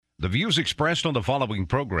The views expressed on the following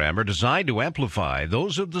program are designed to amplify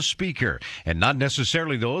those of the speaker and not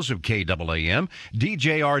necessarily those of KAAM,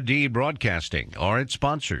 DJRD Broadcasting, or its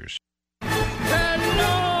sponsors.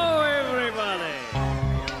 Hello, everybody.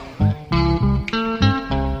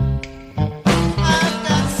 I've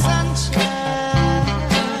got sunshine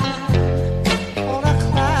on a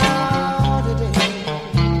cloudy day.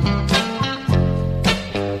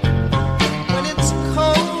 When it's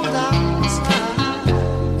cold outside,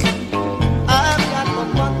 I've got the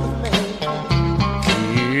month of May.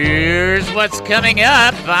 Here's what's coming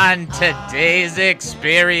up on today's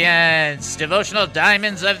experience. Devotional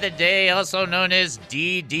Diamonds of the Day, also known as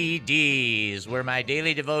DDDs, where my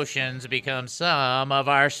daily devotions become some of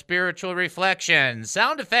our spiritual reflections.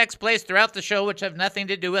 Sound effects placed throughout the show which have nothing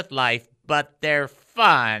to do with life, but they're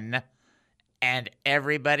fun. And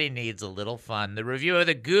everybody needs a little fun. The review of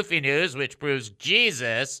the Goofy News, which proves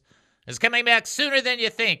Jesus is coming back sooner than you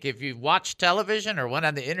think. If you've watched television or went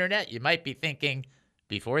on the internet, you might be thinking,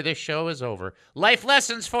 before this show is over. Life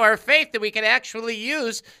lessons for our faith that we can actually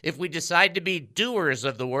use if we decide to be doers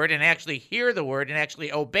of the word and actually hear the word and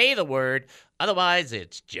actually obey the word. Otherwise,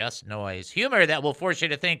 it's just noise. Humor that will force you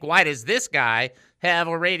to think, why does this guy have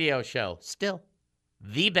a radio show? Still,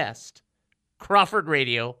 the best Crawford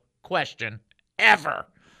radio question ever.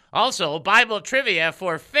 Also, Bible trivia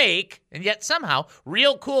for fake and yet somehow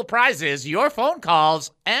real cool prizes, your phone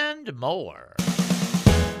calls, and more.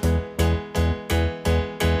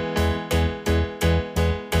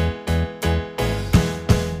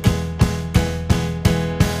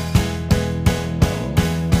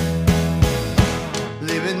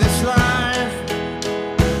 Living this life,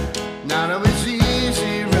 not always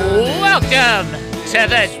easy. Welcome to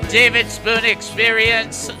the David Spoon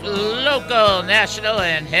Experience, local, national,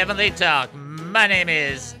 and heavenly talk. My name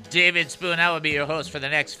is David Spoon. I will be your host for the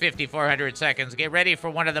next 5,400 seconds. Get ready for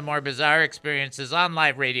one of the more bizarre experiences on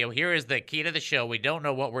live radio. Here is the key to the show. We don't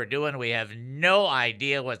know what we're doing. We have no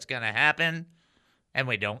idea what's going to happen, and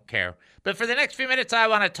we don't care. But for the next few minutes, I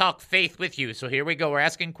want to talk faith with you. So here we go. We're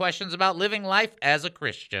asking questions about living life as a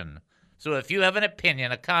Christian. So if you have an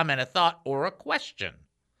opinion, a comment, a thought, or a question,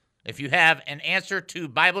 if you have an answer to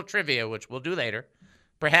Bible trivia, which we'll do later,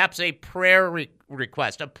 perhaps a prayer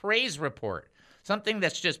request, a praise report, something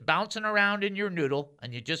that's just bouncing around in your noodle,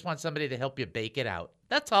 and you just want somebody to help you bake it out.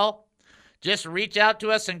 That's all. Just reach out to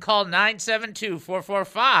us and call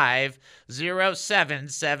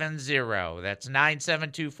 972-445-0770. That's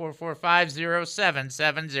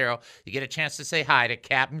 972-445-0770. You get a chance to say hi to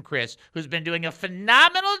Captain Chris, who's been doing a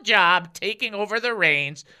phenomenal job taking over the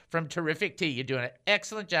reins from Terrific T. You're doing an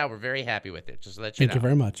excellent job. We're very happy with it. Just to let you know. Thank you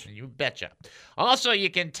very much. You betcha. Also, you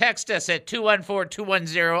can text us at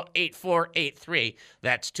 214-210-8483.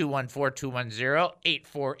 That's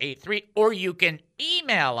 214-210-8483. Or you can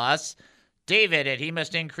email us, David at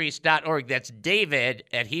he-must-increase.org. That's David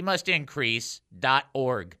at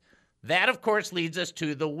he-must-increase.org. That, of course, leads us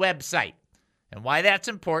to the website. And why that's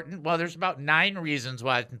important? Well, there's about 9 reasons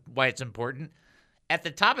why it's important. At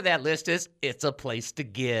the top of that list is it's a place to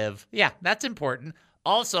give. Yeah, that's important.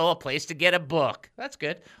 Also, a place to get a book. That's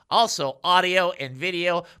good. Also, audio and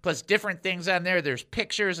video, plus different things on there. There's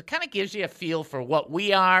pictures. It kind of gives you a feel for what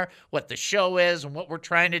we are, what the show is, and what we're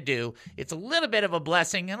trying to do. It's a little bit of a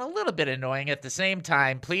blessing and a little bit annoying at the same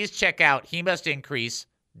time. Please check out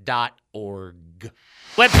he-must-increase.org.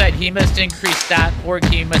 Website, he-must-increase.org,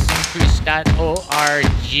 he-must-increase.org.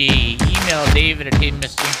 Email David at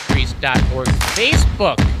he-must-increase.org.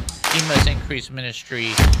 Facebook, He Must Increase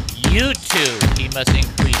Ministry. YouTube, He Must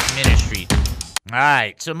Increase Ministry. All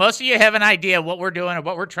right, so most of you have an idea what we're doing or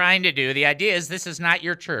what we're trying to do. The idea is this is not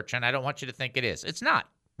your church, and I don't want you to think it is. It's not,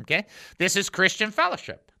 okay? This is Christian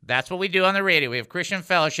fellowship. That's what we do on the radio. We have Christian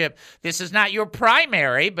fellowship. This is not your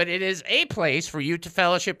primary, but it is a place for you to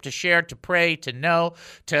fellowship, to share, to pray, to know,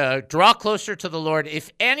 to draw closer to the Lord.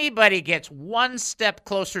 If anybody gets one step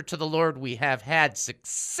closer to the Lord, we have had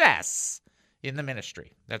success in the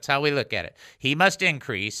ministry. That's how we look at it. He must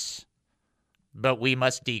increase, but we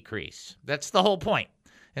must decrease. That's the whole point.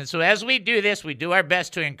 And so as we do this, we do our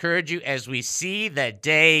best to encourage you as we see the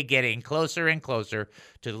day getting closer and closer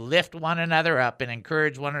to lift one another up and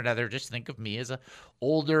encourage one another. Just think of me as an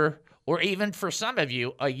older, or even for some of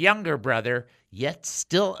you, a younger brother, yet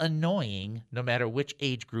still annoying no matter which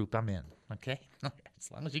age group I'm in, okay?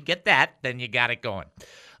 As long as you get that, then you got it going.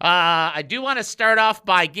 I do want to start off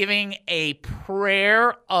by giving a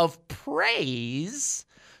prayer of praise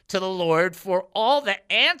to the Lord for all the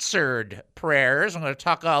answered prayers. I'm going to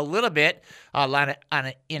talk a little bit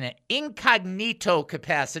in an incognito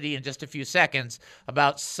capacity in just a few seconds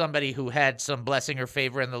about somebody who had some blessing or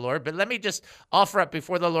favor in the Lord. But let me just offer up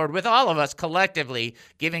before the Lord with all of us collectively,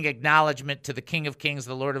 giving acknowledgement to the King of Kings,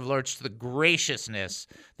 the Lord of Lords, to the graciousness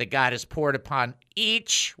that God has poured upon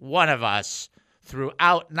each one of us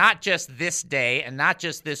throughout not just this day and not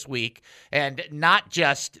just this week and not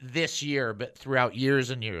just this year, but throughout years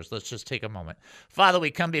and years. Let's just take a moment. Father, we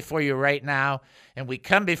come before you right now, and we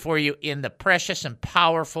come before you in the precious and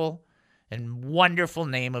powerful and wonderful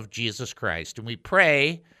name of Jesus Christ. And we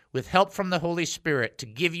pray with help from the Holy Spirit to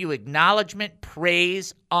give you acknowledgement,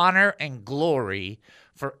 praise, honor, and glory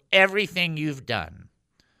for everything you've done.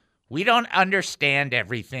 We don't understand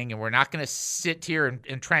everything, and we're not going to sit here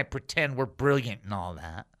and try and pretend we're brilliant and all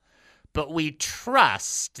that. But we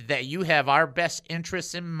trust that you have our best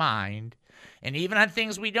interests in mind, and even on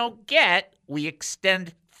things we don't get, we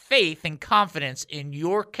extend faith and confidence in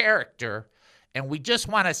your character, and we just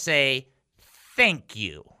want to say thank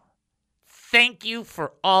you. Thank you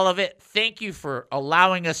for all of it. Thank you for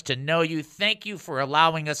allowing us to know you. Thank you for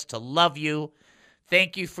allowing us to love you.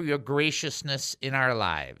 Thank you for your graciousness in our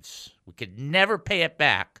lives. We could never pay it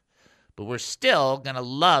back, but we're still going to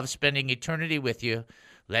love spending eternity with you,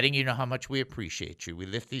 letting you know how much we appreciate you. We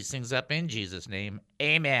lift these things up in Jesus' name.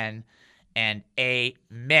 Amen and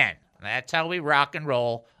amen. That's how we rock and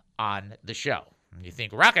roll on the show. And you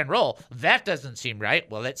think, rock and roll? That doesn't seem right.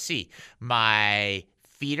 Well, let's see. My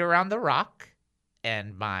feet are on the rock,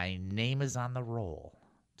 and my name is on the roll.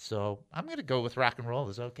 So I'm going to go with rock and roll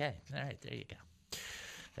is okay. All right, there you go.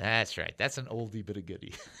 That's right. That's an oldie but a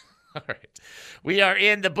goodie. All right. We are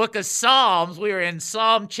in the book of Psalms. We are in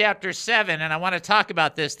Psalm chapter 7, and I want to talk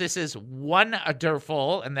about this. This is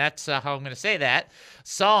wonderful, and that's how I'm going to say that.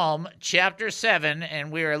 Psalm chapter 7, and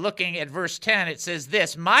we are looking at verse 10. It says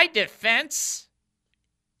this, my defense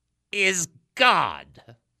is God.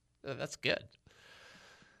 Oh, that's good.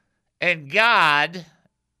 And God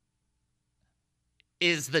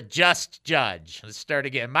is the just judge. Let's start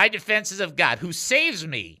again. My defense is of God, who saves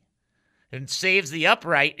me and saves the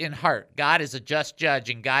upright in heart. God is a just judge,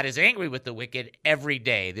 and God is angry with the wicked every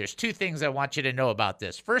day. There's two things I want you to know about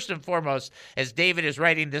this. First and foremost, as David is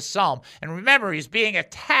writing this psalm, and remember, he's being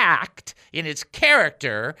attacked in his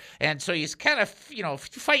character, and so he's kind of,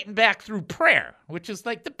 fighting back through prayer, which is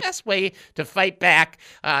like the best way to fight back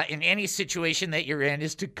in any situation that you're in,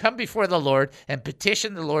 is to come before the Lord and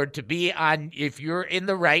petition the Lord to be on, if you're in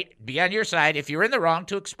the right, be on your side. If you're in the wrong,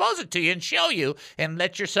 to expose it to you and show you, and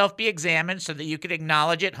let yourself be examined so that you can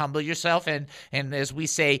acknowledge it, humble yourself, and as we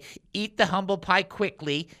say, eat the humble pie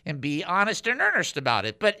quickly and be honest and earnest about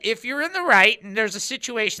it. But if you're in the right and there's a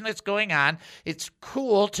situation that's going on, it's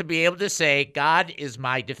cool to be able to say, God is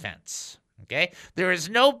my defense. Okay? There is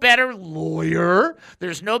no better lawyer.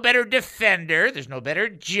 There's no better defender. There's no better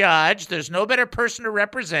judge. There's no better person to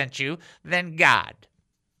represent you than God.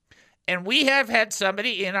 And we have had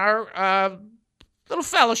somebody in our little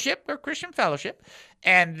fellowship, our Christian fellowship,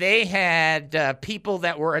 and they had people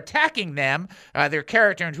that were attacking them, their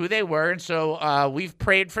character and who they were. And so we've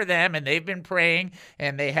prayed for them, and they've been praying,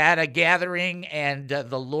 and they had a gathering, and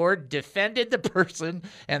the Lord defended the person,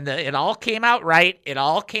 and it all came out right. It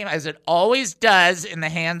all came, as it always does, in the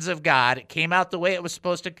hands of God. It came out the way it was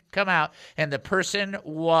supposed to come out, and the person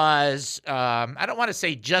was, I don't want to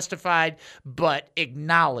say justified, but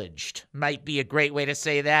acknowledged might be a great way to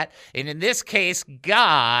say that. And in this case,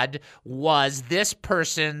 God was this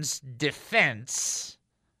person's defense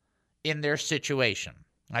in their situation.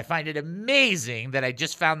 I find it amazing that I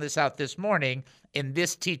just found this out this morning in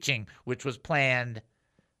this teaching, which was planned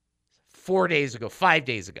 5 days ago,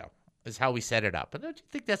 is how we set it up. But don't you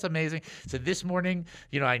think that's amazing? So this morning,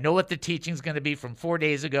 I know what the teaching is going to be from 4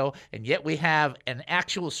 days ago, and yet we have an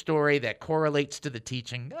actual story that correlates to the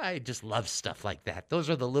teaching. I just love stuff like that. Those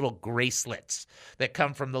are the little gracelets that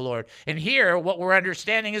come from the Lord. And here, what we're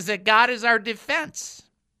understanding is that God is our defense.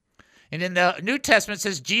 And in the New Testament, it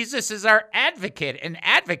says Jesus is our advocate. An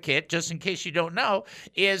advocate, just in case you don't know,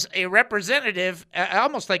 is a representative,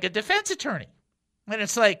 almost like a defense attorney. And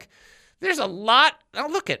it's like, there's a lot. Now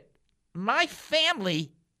look at, my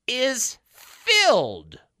family is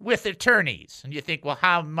filled with attorneys. And you think, well,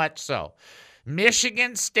 how much so?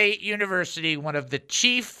 Michigan State University, one of the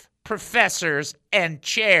chief professors and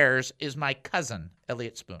chairs is my cousin,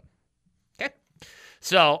 Elliot Spoon. Okay?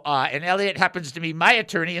 So, and Elliot happens to be my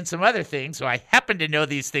attorney and some other things, so I happen to know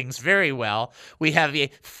these things very well. We have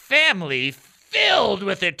a family filled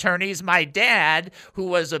with attorneys. My dad, who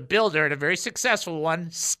was a builder and a very successful one,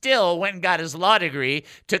 still went and got his law degree,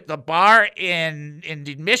 took the bar in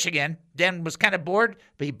Michigan, then was kind of bored,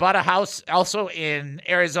 but he bought a house also in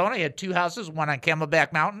Arizona. He had 2 houses, one on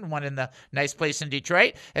Camelback Mountain, one in the nice place in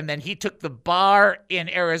Detroit. And then he took the bar in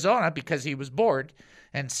Arizona because he was bored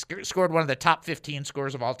and scored one of the top 15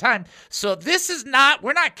 scores of all time. So this is not,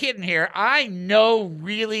 we're not kidding here. I know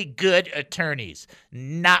really good attorneys.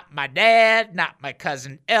 Not my dad, not my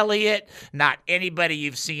cousin Elliot, not anybody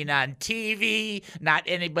you've seen on TV, not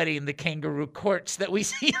anybody in the kangaroo courts that we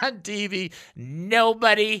see on TV.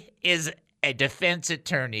 Nobody is a defense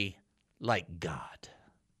attorney like God.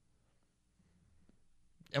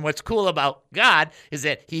 And what's cool about God is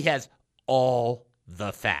that he has all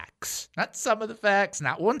the facts, not some of the facts,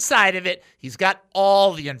 not one side of it. He's got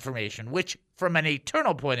all the information, which from an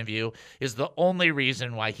eternal point of view is the only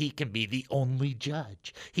reason why he can be the only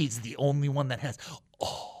judge. He's the only one that has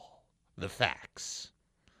all the facts.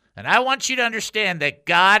 And I want you to understand that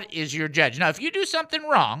God is your judge. Now, if you do something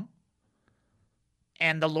wrong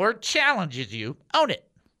and the Lord challenges you, own it.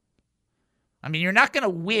 I mean, you're not going to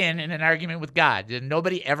win in an argument with God.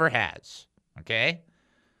 Nobody ever has, okay?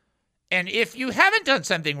 And if you haven't done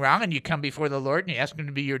something wrong and you come before the Lord and you ask him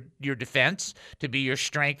to be your defense, to be your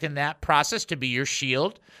strength in that process, to be your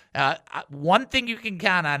shield, one thing you can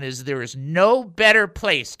count on is there is no better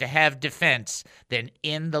place to have defense than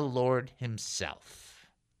in the Lord himself.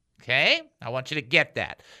 Okay? I want you to get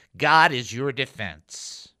that. God is your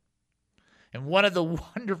defense. And one of the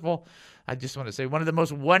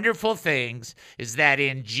most wonderful things is that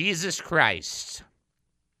in Jesus Christ,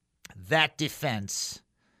 that defense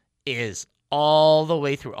is all the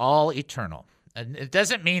way through, all eternal. And it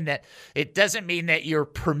doesn't mean that you're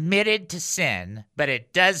permitted to sin, but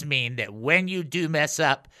it does mean that when you do mess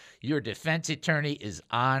up, your defense attorney is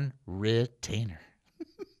on retainer.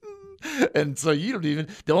 And so the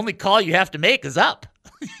only call you have to make is up.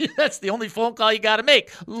 That's the only phone call you got to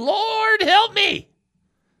make. Lord, help me.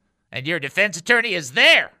 And your defense attorney is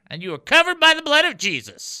there, and you are covered by the blood of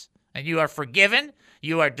Jesus, and you are forgiven,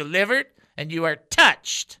 you are delivered, and you are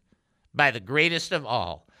touched by the greatest of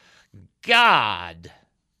all. God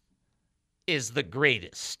is the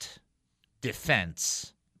greatest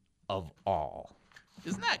defense of all.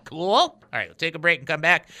 Isn't that cool? All right, we'll take a break and come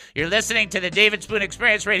back. You're listening to the David Spoon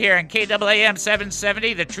Experience right here on KAAM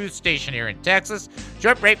 770, the truth station here in Texas.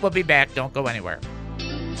 Short break, we'll be back. Don't go anywhere.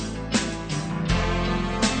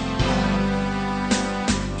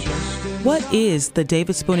 What is the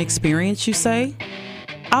David Spoon Experience, you say?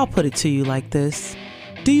 I'll put it to you like this.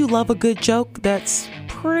 Do you love a good joke that's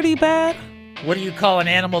pretty bad? What do you call an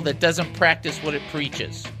animal that doesn't practice what it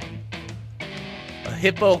preaches? A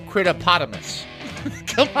hippocritopotamus.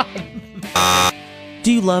 Come on.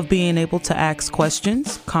 Do you love being able to ask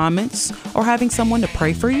questions, comments, or having someone to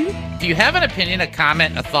pray for you? If you have an opinion, a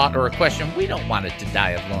comment, a thought, or a question, we don't want it to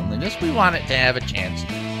die of loneliness. We want it to have a chance.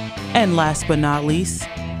 And last but not least,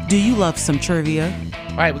 do you love some trivia?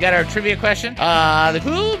 All right, we got our trivia question.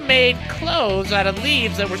 Who made clothes out of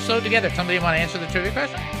leaves that were sewed together? Somebody want to answer the trivia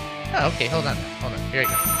question? Oh, okay, hold on. Here you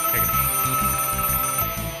go.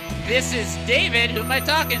 This is David. Who am I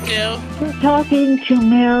talking to? You're talking to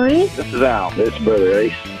Mary. This is Al. This is Brother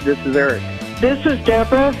Ace. This is Eric. This is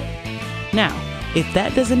Deborah. Now, if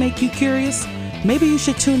that doesn't make you curious, maybe you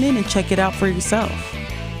should tune in and check it out for yourself.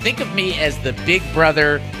 Think of me as the big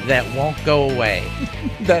brother that won't go away.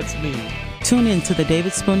 That's me. Tune in to the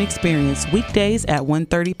David Spoon Experience weekdays at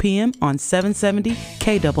 1:30 p.m. on 770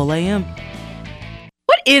 KAAM.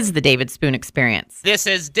 What is the David Spoon Experience? This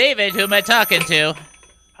is David. Who am I talking to?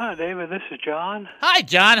 Hi, David. This is John. Hi,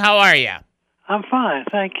 John. How are you? I'm fine,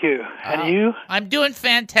 thank you. And you? I'm doing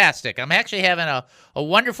fantastic. I'm actually having a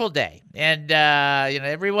wonderful day. And,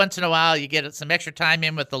 every once in a while you get some extra time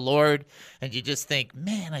in with the Lord, and you just think,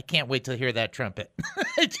 man, I can't wait to hear that trumpet.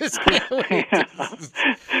 I just can't wait.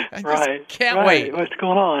 Can't wait. What's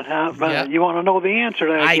going on? You want to know the answer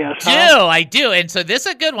to that, I guess, I do. And so this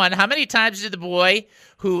is a good one. How many times did the boy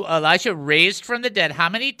who Elijah raised from the dead, how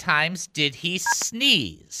many times did he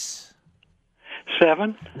sneeze?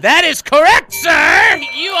 7. That is correct, sir.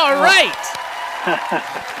 You are right.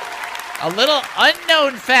 A little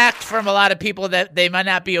unknown fact from a lot of people that they might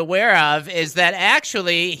not be aware of is that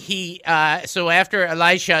actually so after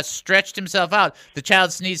Elisha stretched himself out, the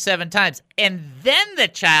child sneezed 7 times. And then the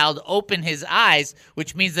child opened his eyes,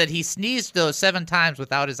 which means that he sneezed those 7 times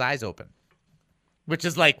without his eyes open. Which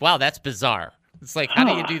is like, wow, that's bizarre. It's like, how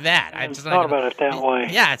do you do that? I just thought about it that way.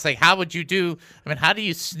 Yeah, it's like, how would you do? I mean, how do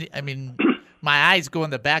you? My eyes go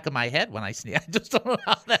in the back of my head when I sneeze. I just don't know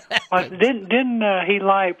how that happens. Didn't he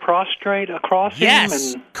lie prostrate across him?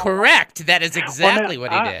 Yes, And... correct. That is exactly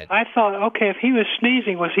what he did. I thought, okay, if he was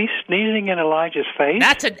sneezing, was he sneezing in Elijah's face?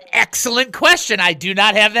 That's an excellent question. I do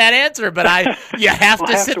not have that answer, but you have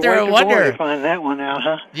to sit there and wonder. To find that one out,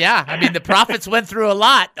 huh? Yeah, I mean, the prophets went through a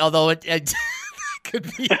lot, although it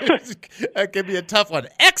could be a tough one.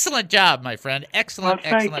 Excellent job, my friend. Excellent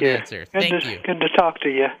answer. Thank you. Good to talk to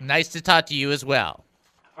you. Nice to talk to you as well.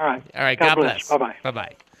 All right. God bless. Bye-bye.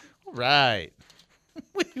 Bye-bye. All right.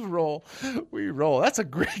 We roll. That's a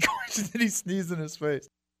great question. Did he sneeze in his face?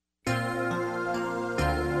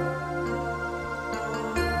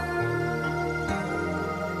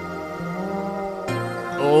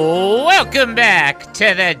 Welcome back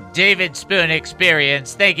to the David Spoon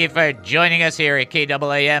Experience. Thank you for joining us here at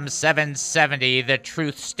KAAM 770, the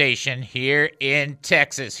truth station here in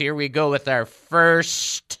Texas. Here we go with our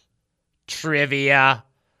first trivia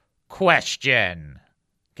question.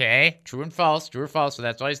 Okay, true or false, so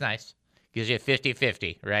that's always nice. Gives you a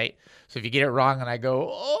 50-50, right? So if you get it wrong and I go,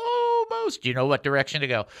 almost, you know what direction to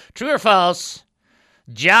go. True or false,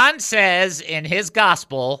 John says in his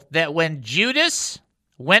gospel that when Judas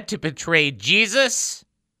went to betray Jesus,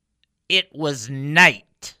 it was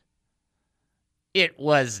night. It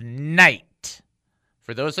was night.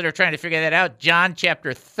 For those that are trying to figure that out, John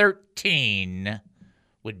chapter 13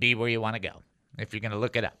 would be where you want to go if you're going to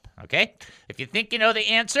look it up, okay? If you think you know the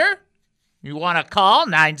answer, you want to call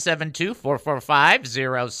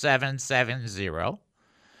 972-445-0770,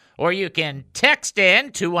 or you can text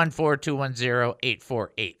in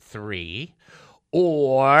 214-210-8483,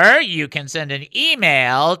 or you can send an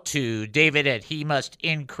email to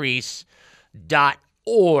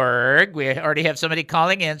david@hemustincrease.org. We already have somebody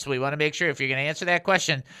calling in, so we want to make sure if you're going to answer that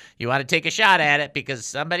question, you want to take a shot at it because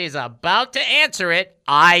somebody's about to answer it,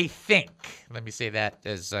 I think. Let me say that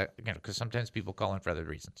as, because sometimes people call in for other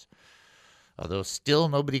reasons. Although still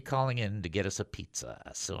nobody calling in to get us a pizza.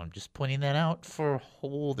 So I'm just pointing that out for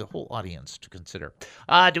the whole audience to consider.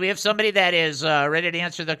 Do we have somebody that is ready to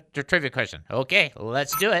answer the trivia question? Okay,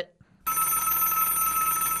 let's do it.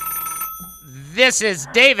 This is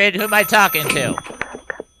David. Who am I talking to?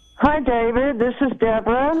 Hi, David. This is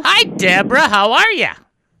Deborah. Hi, Deborah. How are you?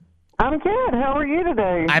 I'm good. How are you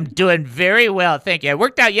today? I'm doing very well, thank you. I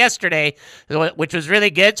worked out yesterday, which was really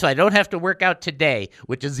good, so I don't have to work out today,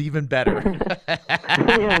 which is even better.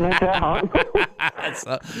 Yeah, no doubt.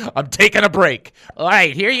 So, I'm taking a break. All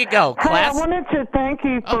right, here you go, class. Hey, I wanted to thank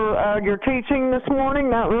you for your teaching this morning.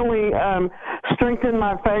 That really strengthened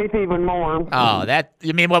my faith even more. Oh,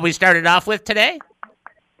 you mean what we started off with today?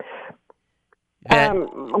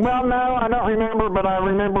 Well, no, I don't remember, but I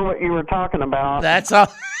remember what you were talking about. That's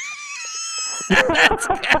all.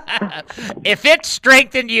 If it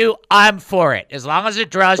strengthened you, I'm for it. As long as it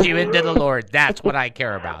draws you into the Lord, that's what I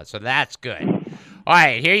care about. So that's good. All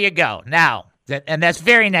right, here you go. Now, and that's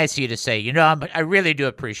very nice of you to say. You know, I really do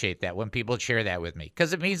appreciate that when people share that with me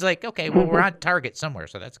because it means like, okay, well, we're on target somewhere,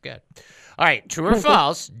 so that's good. All right, true or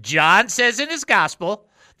false? John says in his gospel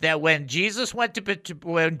that when Judas went to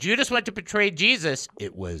betray Jesus,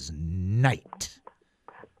 it was night.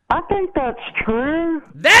 I think that's true.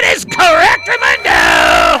 That is correct,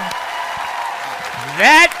 Armando!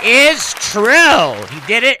 That is true. He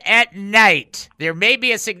did it at night. There may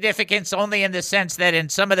be a significance only in the sense that in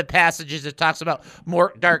some of the passages it talks about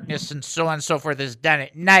more darkness and so on and so forth is done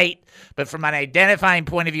at night. But from an identifying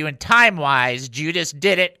point of view and time-wise, Judas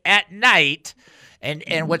did it at night.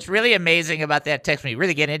 And what's really amazing about that text when you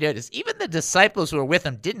really get into it is even the disciples who were with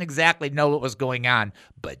him didn't exactly know what was going on,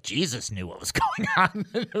 but Jesus knew what was going on.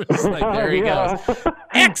 It was like, there he goes.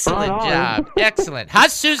 Excellent job. Excellent.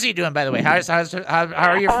 How's Susie doing, by the way? How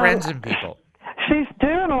are your friends and people? She's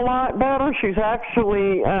doing a lot better. She's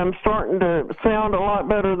actually starting to sound a lot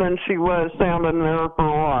better than she was sounding there for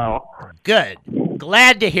a while. Good.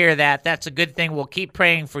 Glad to hear that. That's a good thing. We'll keep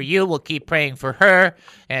praying for you. We'll keep praying for her.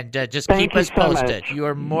 And just keep us posted. You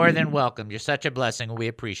are more than welcome. You're such a blessing. We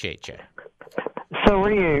appreciate you. So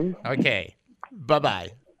are you. Okay. Bye-bye.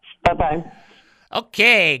 Bye-bye.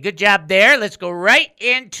 Okay, good job there. Let's go right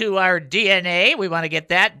into our DNA. We want to get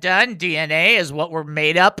that done. DNA is what we're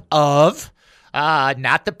made up of.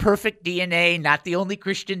 Not the perfect DNA, not the only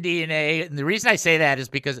Christian DNA. And the reason I say that is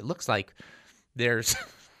because it looks like there's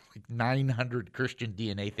like 900 Christian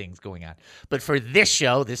DNA things going on. But for this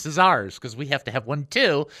show, this is ours because we have to have one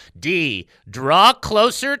too. D, draw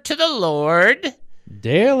closer to the Lord.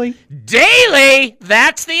 Daily. Daily.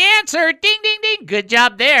 That's the answer. Ding, ding, ding. Good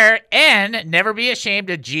job there. N, never be ashamed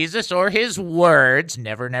of Jesus or his words.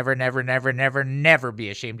 Never, never, never, never, never, never be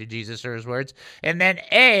ashamed of Jesus or his words. And then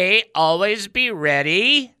A, always be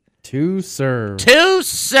ready. To serve. To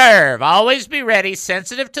serve. Always be ready,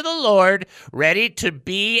 sensitive to the Lord, ready to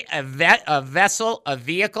be a vessel, a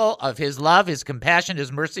vehicle of his love, his compassion,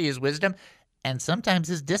 his mercy, his wisdom, and sometimes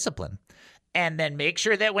his discipline. And then make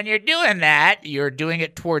sure that when you're doing that, you're doing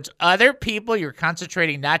it towards other people. You're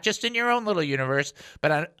concentrating not just in your own little universe,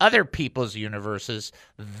 but on other people's universes.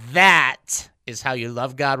 That is how you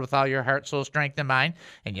love God with all your heart, soul, strength, and mind.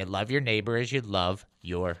 And you love your neighbor as you love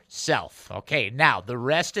yourself. Okay, now the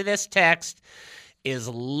rest of this text is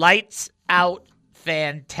lights out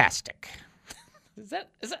fantastic. Is that?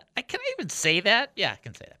 Can I even say that? Yeah, I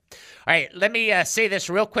can say that. All right, let me say this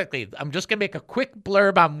real quickly. I'm just going to make a quick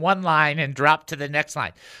blurb on one line and drop to the next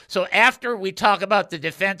line. So after we talk about the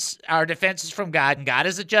defense, our defenses from God, and God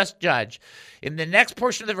is a just judge, in the next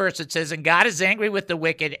portion of the verse it says, and God is angry with the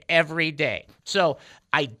wicked every day. So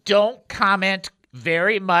I don't comment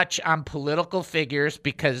very much on political figures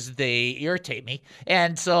because they irritate me,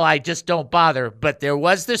 and so I just don't bother. But there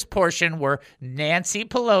was this portion where Nancy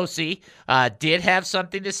Pelosi did have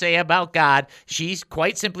something to say about God. She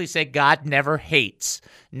quite simply said God never hates.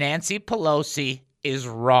 Nancy Pelosi is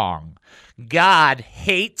wrong. God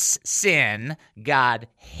hates sin. God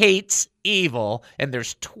hates evil. And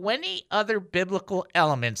there's 20 other biblical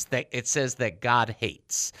elements that it says that God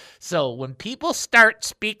hates. So when people start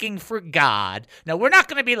speaking for God, now we're not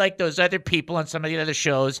going to be like those other people on some of the other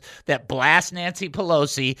shows that blast Nancy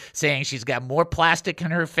Pelosi saying she's got more plastic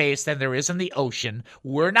in her face than there is in the ocean.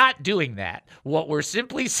 We're not doing that. What we're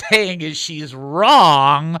simply saying is she's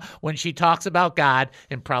wrong when she talks about God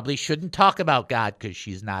and probably shouldn't talk about God because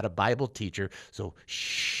she's not a Bible teacher. So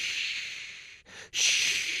shh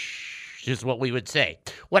is what we would say.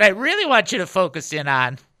 What I really want you to focus in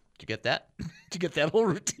on, did you get that? Did you get that whole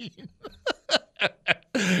routine?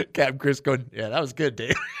 Captain Chris going, yeah, that was good,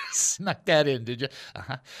 Dave. Snuck that in, did you?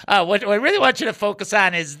 What I really want you to focus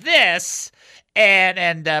on is this.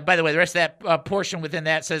 And by the way, the rest of that portion within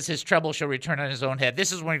that says his trouble shall return on his own head.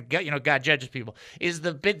 This is when God judges people. Is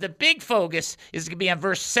the big focus is going to be on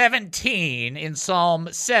verse 17 in Psalm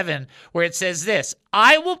 7, where it says this: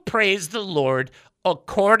 I will praise the Lord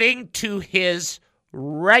according to his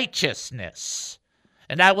righteousness,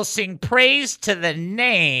 and I will sing praise to the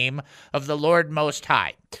name of the Lord Most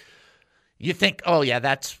High. You think, oh,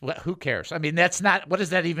 yeah, who cares? I mean, that's not, what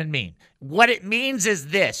does that even mean? What it means is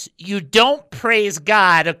this: you don't praise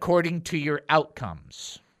God according to your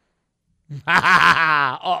outcomes.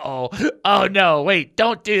 Uh-oh. Oh, no, wait,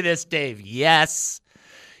 don't do this, Dave. Yes.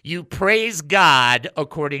 You praise God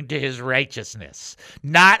according to his righteousness,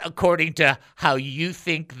 not according to how you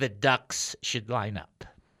think the ducks should line up.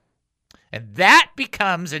 And that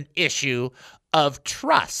becomes an issue of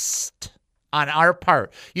trust on our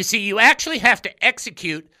part. You see, you actually have to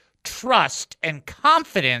execute trust and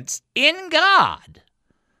confidence in God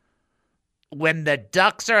when the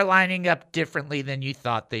ducks are lining up differently than you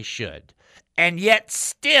thought they should. And yet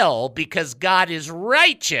still, because God is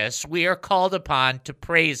righteous, we are called upon to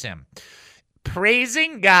praise him.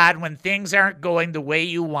 Praising God when things aren't going the way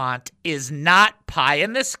you want is not pie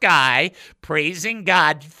in the sky. Praising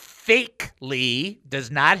God fakely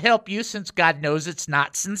does not help you, since God knows it's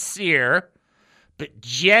not sincere. But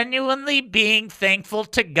genuinely being thankful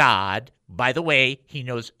to God, by the way, he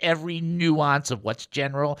knows every nuance of what's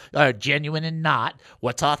genuine and not,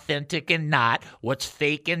 what's authentic and not, what's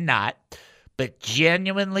fake and not. But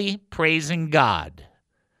genuinely praising God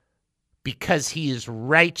because he is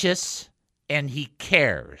righteous and he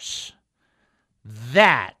cares.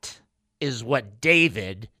 That is what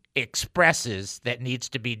David expresses that needs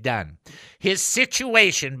to be done. His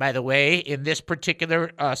situation, by the way, in this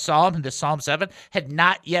particular psalm, in the Psalm 7, had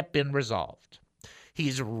not yet been resolved.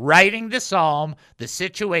 He's writing the psalm. The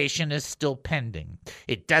situation is still pending.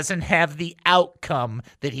 It doesn't have the outcome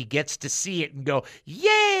that he gets to see it and go,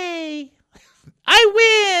 yay,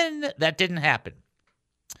 I win. That didn't happen.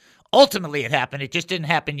 Ultimately, it happened. It just didn't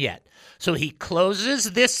happen yet. So he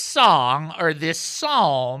closes this song or this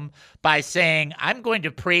psalm by saying, I'm going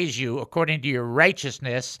to praise you according to your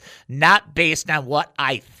righteousness, not based on what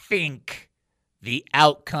I think the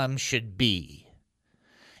outcome should be.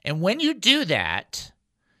 And when you do that,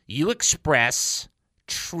 you express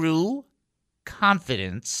true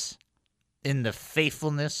confidence in the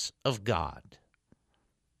faithfulness of God.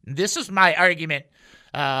 This is my argument.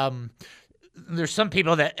 There's some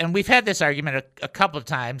people that, and we've had this argument a couple of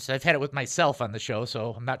times. I've had it with myself on the show,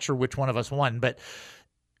 so I'm not sure which one of us won. But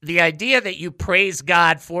the idea that you praise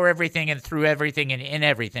God for everything and through everything and in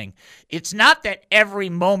everything, it's not that every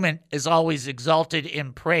moment is always exalted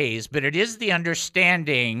in praise, but it is the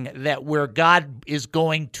understanding that where God is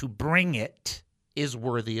going to bring it is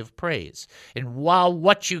worthy of praise. And while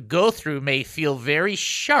what you go through may feel very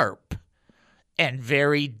sharp and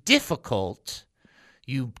very difficult,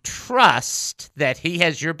 you trust that he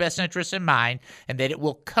has your best interest in mind and that it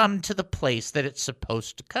will come to the place that it's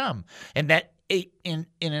supposed to come. And that in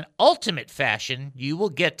an ultimate fashion, you will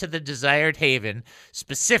get to the desired haven,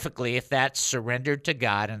 specifically if that's surrendered to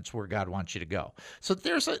God and it's where God wants you to go. So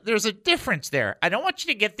there's a difference there. I don't want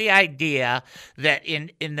you to get the idea that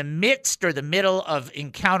in the midst or the middle of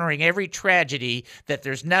encountering every tragedy that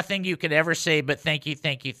there's nothing you can ever say but thank you,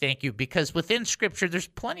 thank you, thank you. Because within Scripture, there's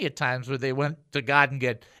plenty of times where they went to God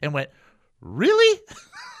and went, really?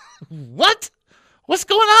 What? What's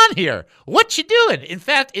going on here? What you doing? In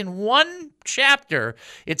fact, in one chapter,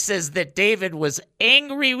 it says that David was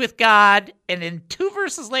angry with God, and in 2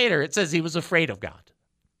 verses later, it says he was afraid of God.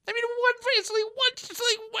 I mean,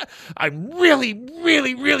 what? I'm really,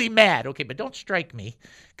 really, really mad. Okay, but don't strike me,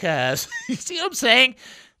 because you see what I'm saying?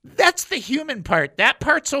 That's the human part. That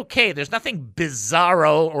part's okay. There's nothing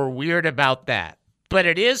bizarro or weird about that. But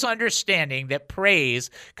it is understanding that praise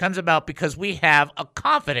comes about because we have a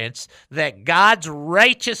confidence that God's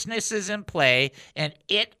righteousness is in play and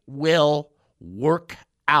it will work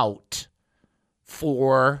out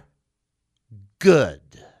for good.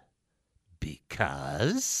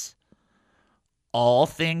 Because all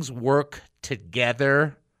things work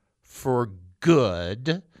together for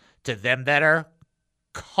good to them that are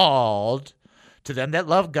called, to them that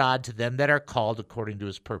love God, to them that are called according to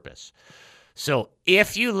his purpose. So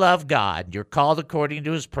if you love God, you're called according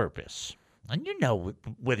to his purpose. And you know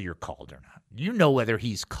whether you're called or not. You know whether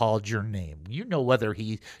he's called your name. You know whether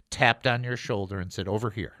he tapped on your shoulder and said, over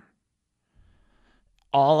here.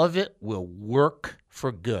 All of it will work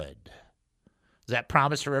for good. Is that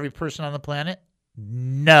promise for every person on the planet?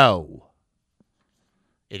 No.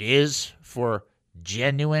 It is for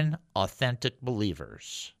genuine, authentic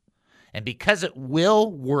believers. And because it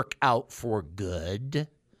will work out for good,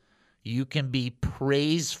 you can be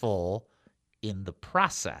praiseful in the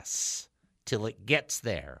process till it gets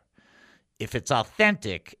there. If it's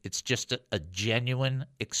authentic, it's just a genuine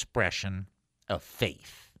expression of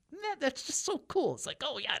faith. That's just so cool. It's like,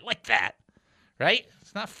 oh, yeah, I like that, right?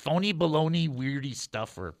 It's not phony, baloney, weirdy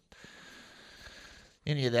stuff or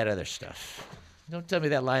any of that other stuff. Don't tell me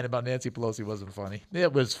that line about Nancy Pelosi wasn't funny.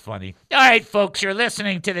 It was funny. All right, folks, you're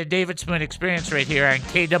listening to the David Spoon Experience right here on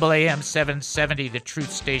KAAM 770, the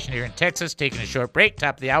Truth Station here in Texas. Taking a short break,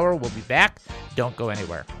 top of the hour. We'll be back. Don't go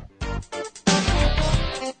anywhere. Most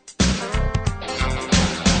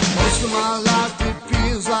of my life it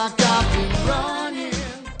feels like I've been running.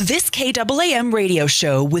 This KAAM radio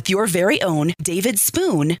show with your very own David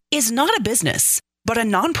Spoon is not a business, but a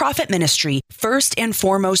nonprofit ministry first and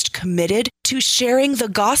foremost committed to sharing the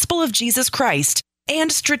gospel of Jesus Christ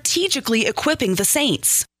and strategically equipping the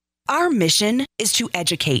saints. Our mission is to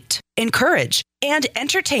educate, encourage, and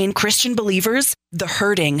entertain Christian believers, the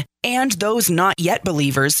hurting, and those not yet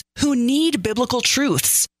believers who need biblical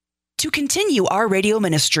truths. To continue our radio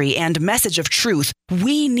ministry and message of truth,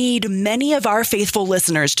 we need many of our faithful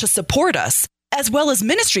listeners to support us, as well as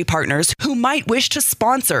ministry partners who might wish to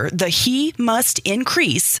sponsor the He Must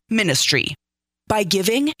Increase ministry. By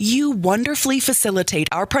giving, you wonderfully facilitate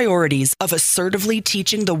our priorities of assertively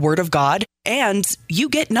teaching the Word of God, and you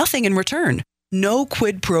get nothing in return. No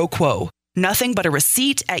quid pro quo. Nothing but a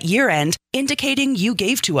receipt at year-end indicating you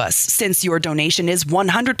gave to us, since your donation is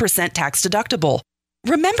 100% tax deductible.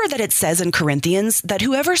 Remember that it says in Corinthians that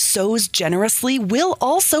whoever sows generously will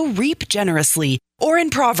also reap generously, or in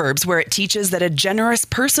Proverbs where it teaches that a generous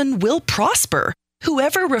person will prosper.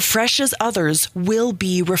 Whoever refreshes others will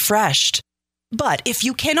be refreshed. But if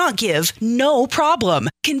you cannot give, no problem.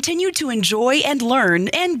 Continue to enjoy and learn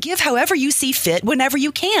and give however you see fit whenever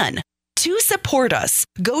you can. To support us,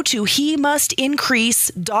 go to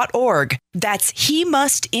HeMustIncrease.org. That's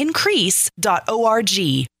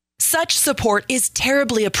HeMustIncrease.org. Such support is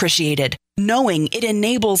terribly appreciated, knowing it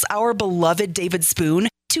enables our beloved David Spoon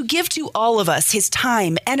to give to all of us his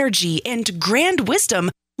time, energy, and grand wisdom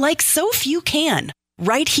like so few can,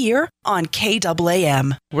 right here on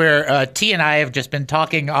KAAM. Where T and I have just been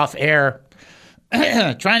talking off air,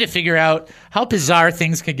 trying to figure out how bizarre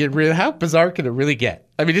things can get. How bizarre can it really get?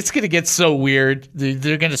 I mean, it's going to get so weird.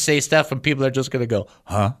 They're going to say stuff and people are just going to go,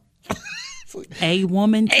 huh? A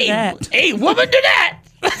woman to that. A woman to that.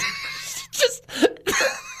 Just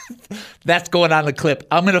that's going on the clip.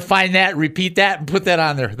 I'm going to find that, repeat that, and put that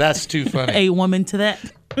on there. That's too funny. A woman to that.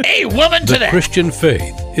 Hey, woman to The that. Christian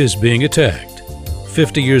faith is being attacked.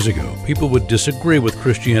 50 years ago, people would disagree with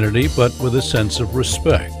Christianity, but with a sense of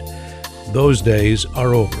respect. Those days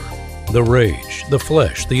are over. The rage, the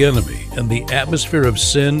flesh, the enemy, and the atmosphere of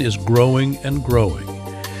sin is growing and growing.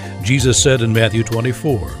 Jesus said in Matthew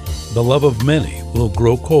 24, "The love of many will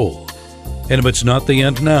grow cold." And if it's not the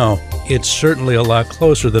end now, it's certainly a lot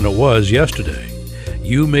closer than it was yesterday.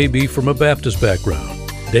 You may be from a Baptist background.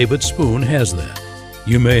 David Spoon has that.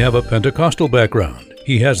 You may have a Pentecostal background.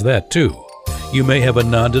 He has that too. You may have a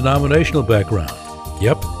non-denominational background.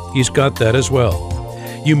 Yep, he's got that as well.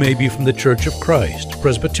 You may be from the Church of Christ,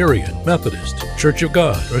 Presbyterian, Methodist, Church of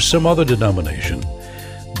God, or some other denomination.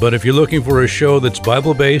 But if you're looking for a show that's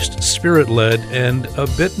Bible-based, Spirit-led, and a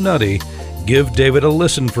bit nutty, give David a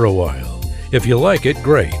listen for a while. If you like it,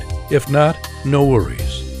 great. If not, no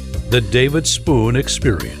worries. The David Spoon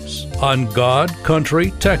Experience on God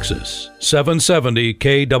Country, Texas, 770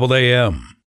 KAAM.